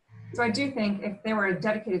warehouse. So I do think if there were a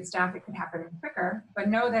dedicated staff, it could happen quicker, but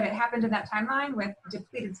know that it happened in that timeline with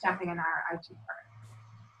depleted staffing in our IT department.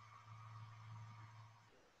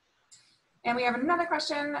 And we have another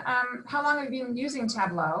question. How long have you been using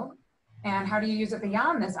Tableau? And how do you use it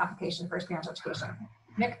beyond this application for experiential education?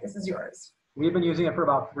 Nick, this is yours. We've been using it for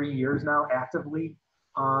about 3 years now actively.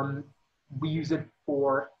 We use it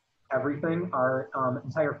for everything. Our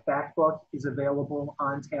entire fact book is available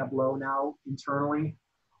on Tableau now internally.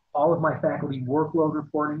 All of my faculty workload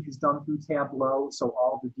reporting is done through Tableau, so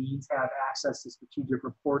all the deans have access to strategic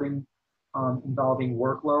reporting involving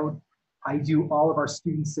workload. I do all of our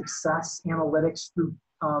student success analytics through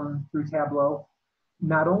Tableau.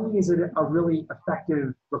 Not only is it a really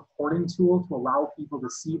effective reporting tool to allow people to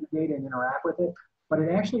see the data and interact with it, but it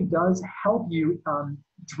actually does help you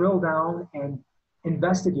drill down and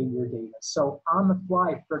investigate your data. So on the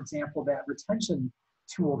fly, for example, that retention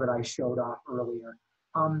tool that I showed off earlier,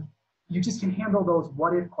 you just can handle those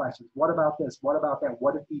what if questions. What about this? What about that?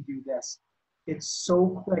 What if we do this? It's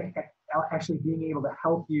so quick at actually being able to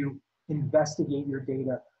help you investigate your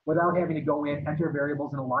data without having to go in, enter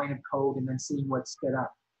variables in a line of code, and then seeing what's spit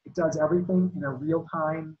up. It does everything in a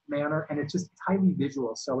real-time manner, and it's highly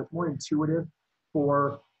visual, so it's more intuitive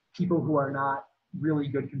for people who are not really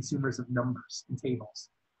good consumers of numbers and tables.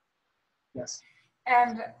 Yes.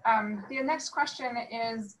 And the next question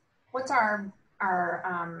is, what's our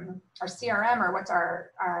CRM, or what's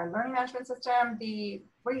our learning management system? We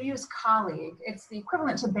use Colleague. It's the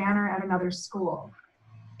equivalent to Banner at another school.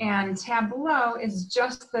 And Tableau is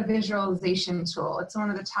just the visualization tool. It's one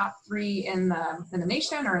of the top 3 in the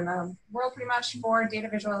nation or in the world pretty much for data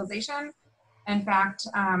visualization. In fact,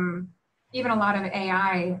 even a lot of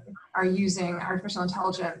AI are using artificial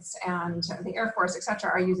intelligence, and the Air Force, et cetera,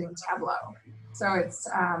 are using Tableau. So it's,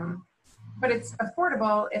 but it's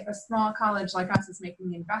affordable if a small college like us is making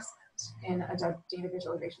the investment in a data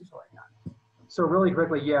visualization tool like that. So really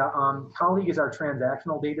quickly, yeah, Colleague is our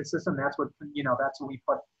transactional data system. That's what, that's what we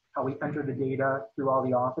put, how we enter the data through all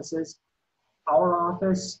the offices. Our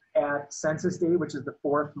office at Census Day, which is the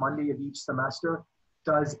 4th Monday of each semester,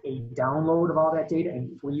 does a download of all that data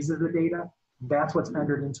and freezes the data. That's what's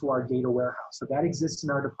entered into our data warehouse. So that exists in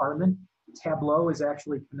our department. Tableau is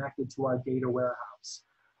actually connected to our data warehouse.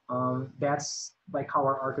 That's like how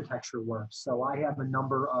our architecture works. So I have a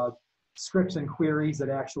number of scripts and queries that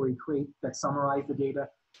actually that summarize the data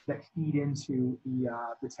that feed into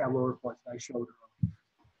the Tableau reports that I showed earlier.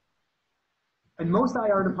 And most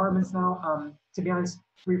IR departments now, to be honest,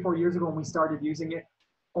 3 or 4 years ago when we started using it,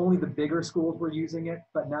 only the bigger schools were using it.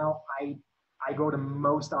 But now I go to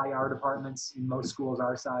most IR departments in most schools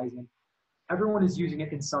our size, and everyone is using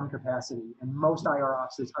it in some capacity. And most IR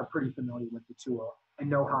offices are pretty familiar with the tool and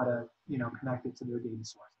know how to, connect it to their data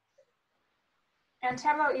source. And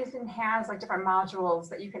Tableau even has like different modules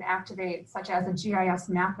that you can activate, such as a GIS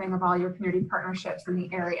mapping of all your community partnerships in the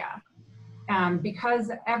area.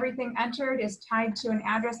 Because everything entered is tied to an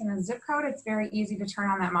address and a zip code, it's very easy to turn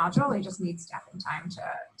on that module. You just need staff and time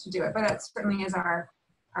to do it. But that certainly is our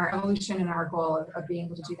evolution and our goal of being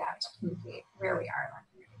able to do that, to communicate where we are in our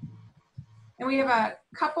community. And we have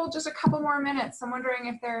just a couple more minutes. I'm wondering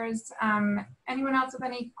if there's anyone else with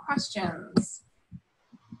any questions.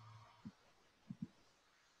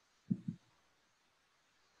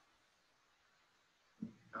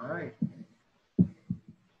 All right.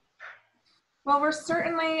 Well, we're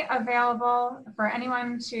certainly available for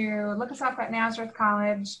anyone to look us up at Nazareth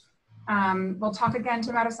College. We'll talk again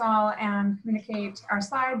to Marisol and communicate our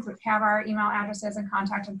slides, which have our email addresses and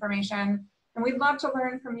contact information. And we'd love to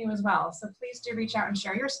learn from you as well. So please do reach out and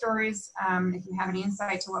share your stories if you have any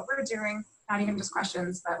insight to what we're doing, not even just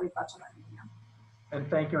questions, but we'd love to learn from you. And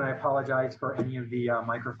thank you, and I apologize for any of the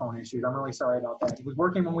microphone issues. I'm really sorry about that. It was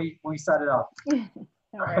working when we set it up.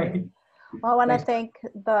 All right. Well, I want to thank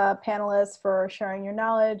the panelists for sharing your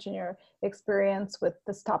knowledge and your experience with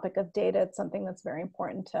this topic of data. It's something that's very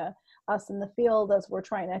important to us in the field as we're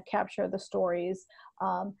trying to capture the stories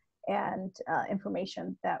and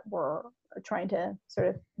information that we're trying to sort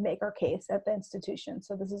of make our case at the institution.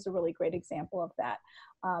 So this is a really great example of that.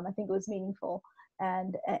 I think it was meaningful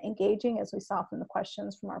and engaging, as we saw from the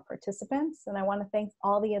questions from our participants. And I want to thank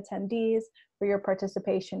all the attendees for your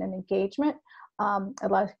participation and engagement. I'd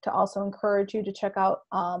like to also encourage you to check out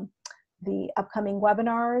the upcoming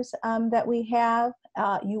webinars that we have.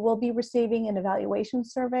 You will be receiving an evaluation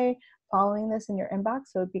survey following this in your inbox,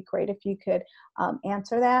 so it'd be great if you could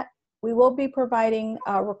answer that. We will be providing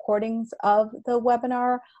recordings of the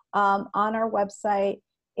webinar on our website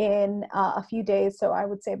in a few days, so I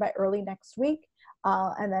would say by early next week.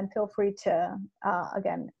 And then feel free to,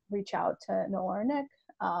 again, reach out to Nola or Nick.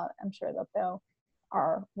 I'm sure that they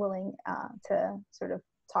are willing to sort of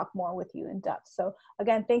talk more with you in depth. So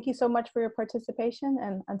again, thank you so much for your participation,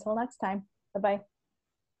 and until next time, bye-bye.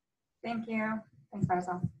 Thank you. Thanks,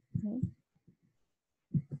 Marisol. Mm-hmm.